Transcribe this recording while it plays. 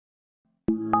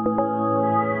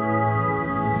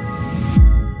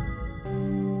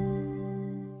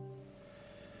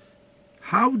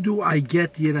How do I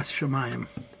get Yiras Shamayim?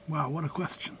 Wow, what a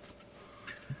question.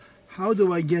 How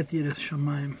do I get Yiras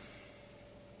Shamayim?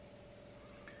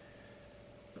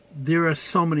 There are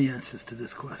so many answers to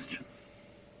this question.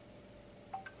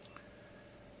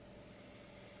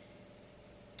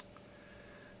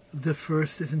 The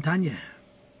first is in Tanya,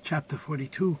 chapter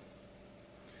 42,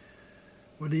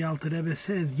 where the Alter Rebbe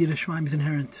says Yiras Shamayim is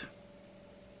inherent.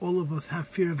 All of us have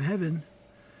fear of heaven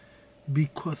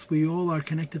because we all are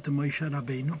connected to Moshe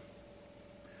Rabbeinu.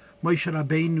 Moshe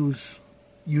Rabbeinu's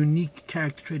unique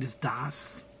character trait is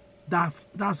Das. Das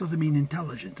doesn't mean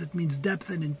intelligent. It means depth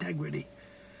and integrity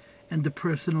and the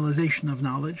personalization of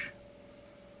knowledge.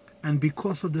 And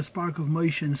because of the spark of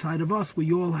Moshe inside of us,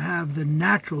 we all have the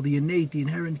natural, the innate, the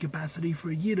inherent capacity for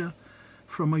Yira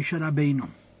from Moshe Rabbeinu.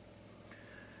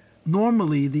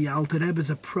 Normally, the Alter Rebbe's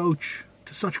approach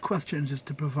to such questions is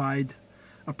to provide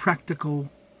a practical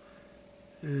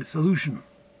solution.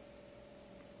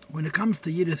 When it comes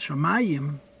to Yiras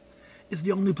Shamayim, it's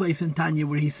the only place in Tanya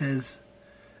where he says,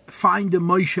 find the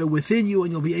Moshe within you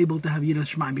and you'll be able to have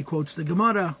Yiras Shamayim. He quotes the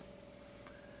Gemara,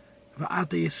 that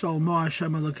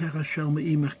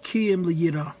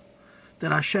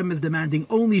Hashem is demanding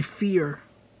only fear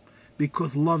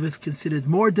because love is considered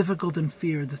more difficult than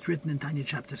fear. That's written in Tanya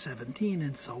chapter 17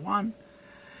 and so on.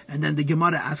 And then the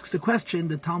Gemara asks the question,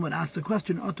 the Talmud asks the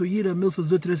question,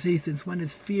 since when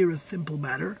is fear a simple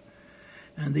matter?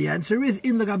 And the answer is,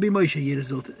 in Lagabi Moshe,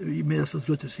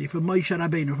 for Moshe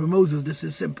Rabbeinu, for Moses, this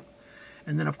is simple.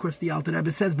 And then of course the Alter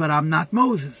Rebbe says, but I'm not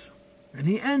Moses. And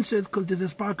he answers, because there's a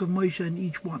spark of Moshe in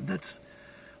each one. That's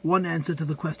one answer to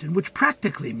the question, which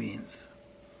practically means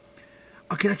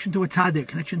a connection to a tzaddik,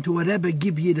 connection to a Rebbe,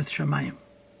 gib Yiras Shamayim.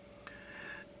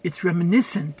 It's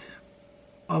reminiscent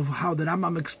of how the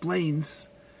Rambam explains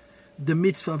the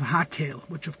mitzvah of Hakel,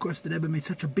 which of course the Rebbe made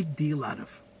such a big deal out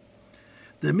of.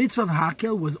 The mitzvah of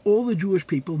Hakel was all the Jewish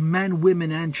people, men, women,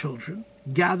 and children,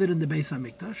 gathered in the Beis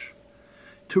HaMikdash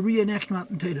to reenact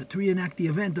Matan Torah, to reenact the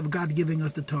event of God giving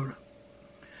us the Torah.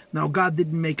 Now, God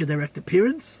didn't make a direct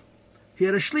appearance. He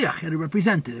had a shliach, he had a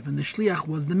representative, and the shliach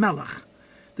was the melech,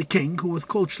 the king, who was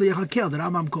called Shliach Hakel. The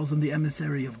Rambam calls him the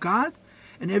emissary of God,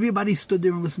 and everybody stood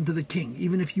there and listened to the king,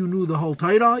 even if you knew the whole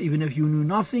Torah, even if you knew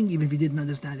nothing, even if you didn't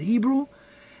understand the Hebrew.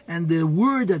 And the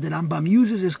word that the Rambam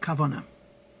uses is kavanah.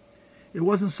 It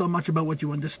wasn't so much about what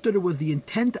you understood, it was the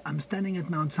intent. I'm standing at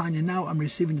Mount Sinai now, I'm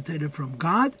receiving the Torah from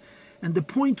God, and the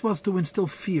point was to instill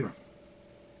fear.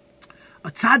 A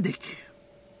tzaddik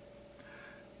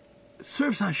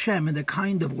serves Hashem in a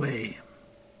kind of way.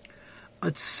 A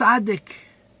tzaddik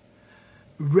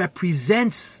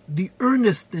represents the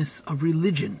earnestness of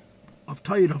religion, of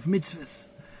Torah, of mitzvahs,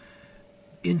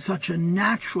 in such a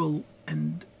natural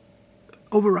and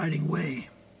overriding way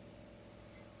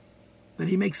that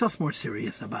he makes us more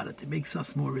serious about it. It makes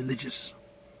us more religious.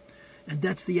 And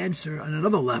that's the answer on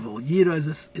another level. Yira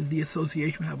is the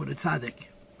association we have with a tzaddik.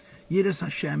 Yiras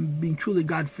Hashem, being truly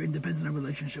God-fearing, depends on our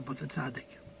relationship with the tzaddik.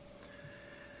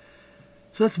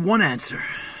 So that's one answer.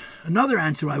 Another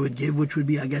answer I would give, which would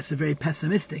be, I guess, a very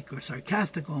pessimistic or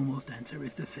sarcastic almost answer,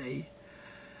 is to say,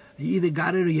 you either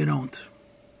got it or you don't.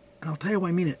 And I'll tell you why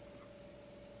I mean it.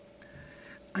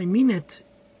 I mean it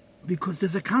because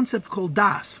there's a concept called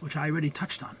Das, which I already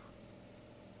touched on.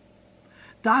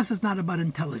 Das is not about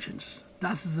intelligence.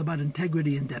 Das is about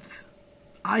integrity and depth.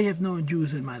 I have known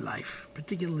Jews in my life,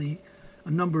 particularly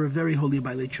a number of very holy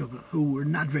Baalei Tshuva, who were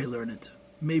not very learned.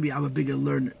 Maybe I'm a bigger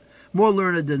learner, more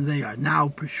learned than they are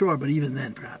now, for sure, but even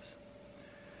then, perhaps.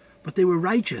 But they were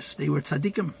righteous. They were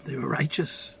tzaddikim. They were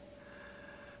righteous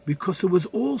because it was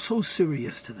all so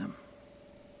serious to them.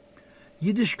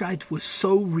 Yiddishkeit was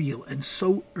so real and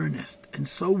so earnest and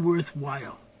so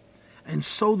worthwhile and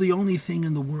so the only thing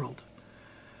in the world.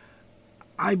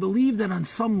 I believe that on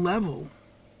some level,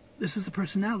 this is a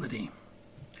personality.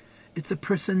 It's a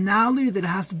personality that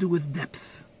has to do with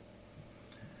depth.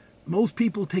 Most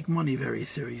people take money very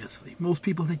seriously. Most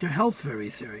people take their health very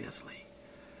seriously.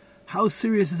 How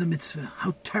serious is a mitzvah?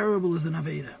 How terrible is an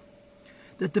aveda?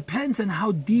 That depends on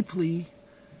how deeply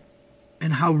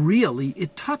and how really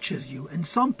it touches you. And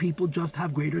some people just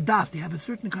have greater das. They have a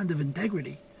certain kind of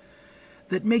integrity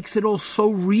that makes it all so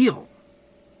real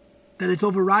that it's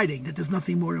overriding, that there's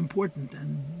nothing more important.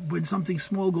 And when something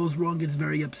small goes wrong, it's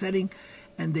very upsetting.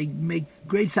 And they make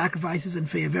great sacrifices and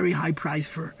pay a very high price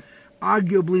for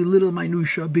arguably little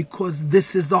minutia, because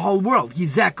this is the whole world.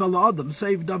 Yizek al adam,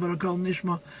 save davar kol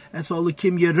nishma, es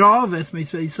olikim yerav, es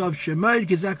meisveisav shemer,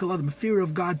 yizek al adam. Fear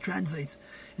of God translates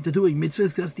into doing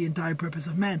mitzvahs. That's the entire purpose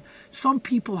of man. Some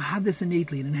people have this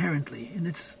innately and inherently, and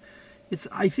it's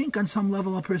I think on some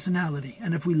level a personality.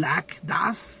 And if we lack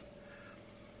das,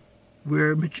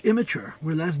 we're much immature,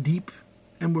 we're less deep,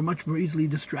 and we're much more easily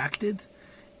distracted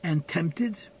and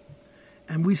tempted,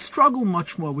 and we struggle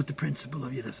much more with the principle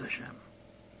of Yiras Hashem.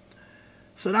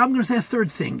 So now I'm going to say a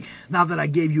third thing, now that I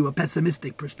gave you a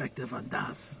pessimistic perspective on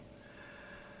Das.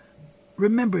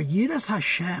 Remember, Yiras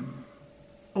Hashem,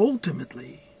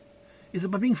 ultimately, is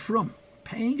about being from,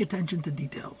 paying attention to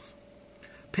details.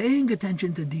 Paying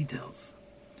attention to details.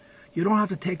 You don't have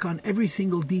to take on every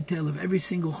single detail of every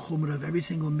single chumrah, of every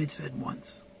single mitzvah at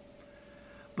once.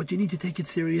 But you need to take it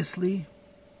seriously,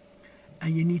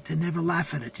 and you need to never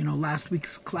laugh at it. You know, last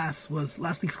week's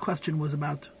question was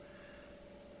about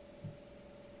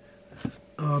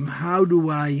how do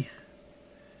I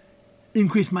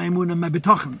increase my emunah, my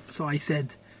betochen? So I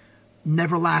said,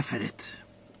 never laugh at it.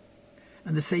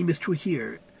 And the same is true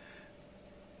here.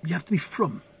 You have to be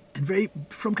from, and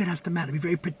frumkeit has to matter. Be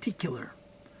very particular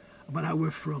about how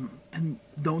we're from, and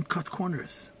don't cut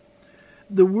corners.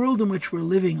 The world in which we're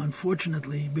living,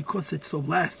 unfortunately, because it's so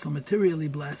blessed, so materially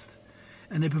blessed,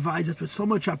 and it provides us with so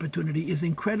much opportunity, is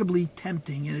incredibly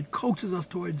tempting, and it coaxes us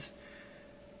towards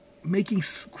making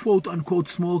quote-unquote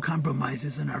small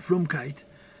compromises in our frumkeit,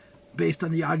 based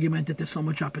on the argument that there's so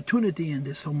much opportunity and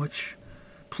there's so much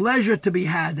pleasure to be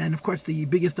had. And of course the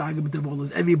biggest argument of all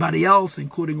is everybody else,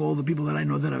 including all the people that I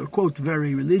know that are, quote,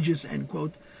 very religious, end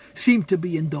quote, seem to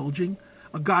be indulging.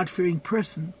 A God-fearing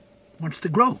person wants to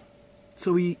grow.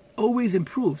 So he always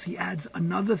improves. He adds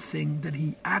another thing that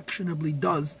he actionably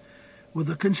does with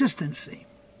a consistency.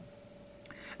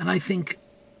 And I think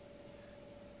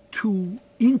to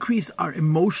increase our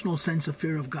emotional sense of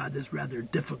fear of God is rather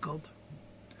difficult.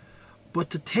 But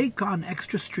to take on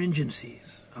extra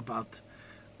stringencies about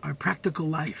our practical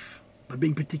life, by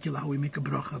being particular how we make a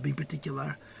bracha, being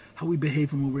particular how we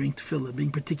behave when we're wearing tefillah,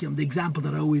 being particular, the example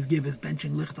that I always give is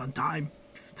benching licht on time.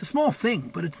 It's a small thing,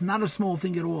 but it's not a small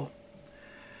thing at all.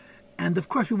 And of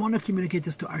course we want to communicate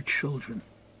this to our children.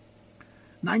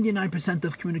 99%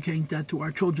 of communicating that to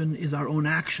our children is our own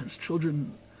actions.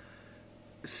 Children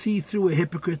see through a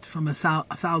hypocrite from a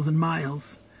 1,000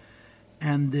 miles.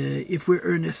 And if we're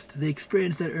earnest, they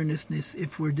experience that earnestness.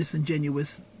 If we're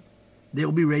disingenuous,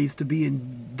 they'll be raised to be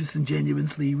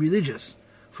disingenuously religious,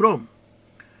 from.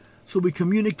 So we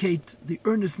communicate the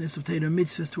earnestness of Torah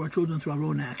mitzvahs to our children through our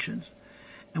own actions.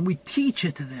 And we teach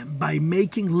it to them by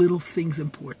making little things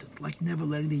important, like never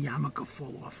letting the yarmulke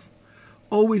fall off.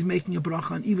 Always making a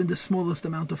bracha on even the smallest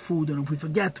amount of food. And if we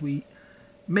forget, we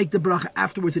make the bracha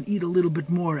afterwards and eat a little bit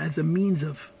more as a means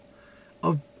of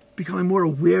becoming more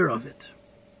aware of it.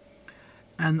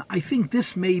 And I think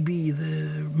this may be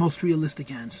the most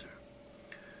realistic answer.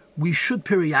 We should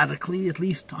periodically, at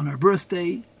least on our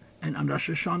birthday and on Rosh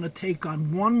Hashanah, take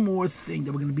on one more thing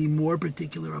that we're going to be more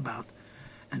particular about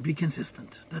and be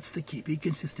consistent. That's the key. Be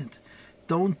consistent.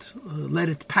 Don't let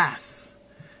it pass.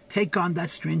 Take on that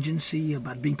stringency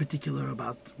about being particular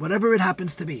about whatever it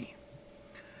happens to be.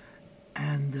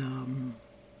 And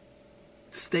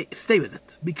stay with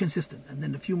it. Be consistent. And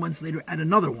then a few months later, add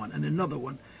another one and another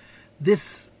one.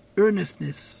 This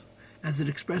earnestness, as it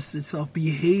expresses itself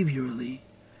behaviorally,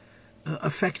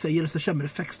 affects Yiras Hashem. It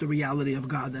affects the reality of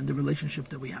God and the relationship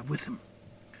that we have with Him.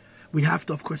 We have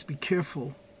to, of course, be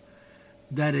careful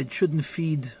that it shouldn't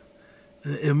feed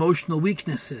emotional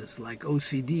weaknesses like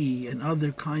OCD and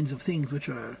other kinds of things which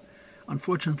are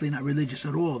unfortunately not religious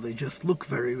at all. They just look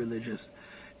very religious.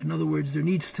 In other words, there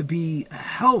needs to be a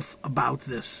health about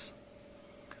this,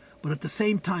 but at the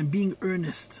same time being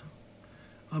earnest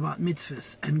about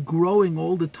mitzvahs and growing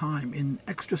all the time in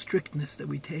extra strictness that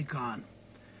we take on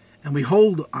and we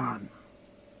hold on.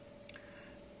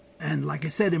 And like I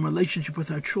said, in relationship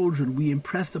with our children, we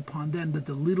impress upon them that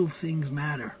the little things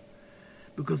matter.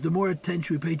 Because the more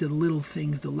attention we pay to the little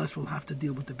things, the less we'll have to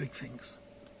deal with the big things.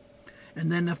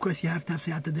 And then, of course, you have to have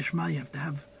Siyata Dishma, you have to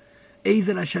have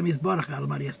Ezer Hashem Yisbarach, God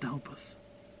Almighty has to help us.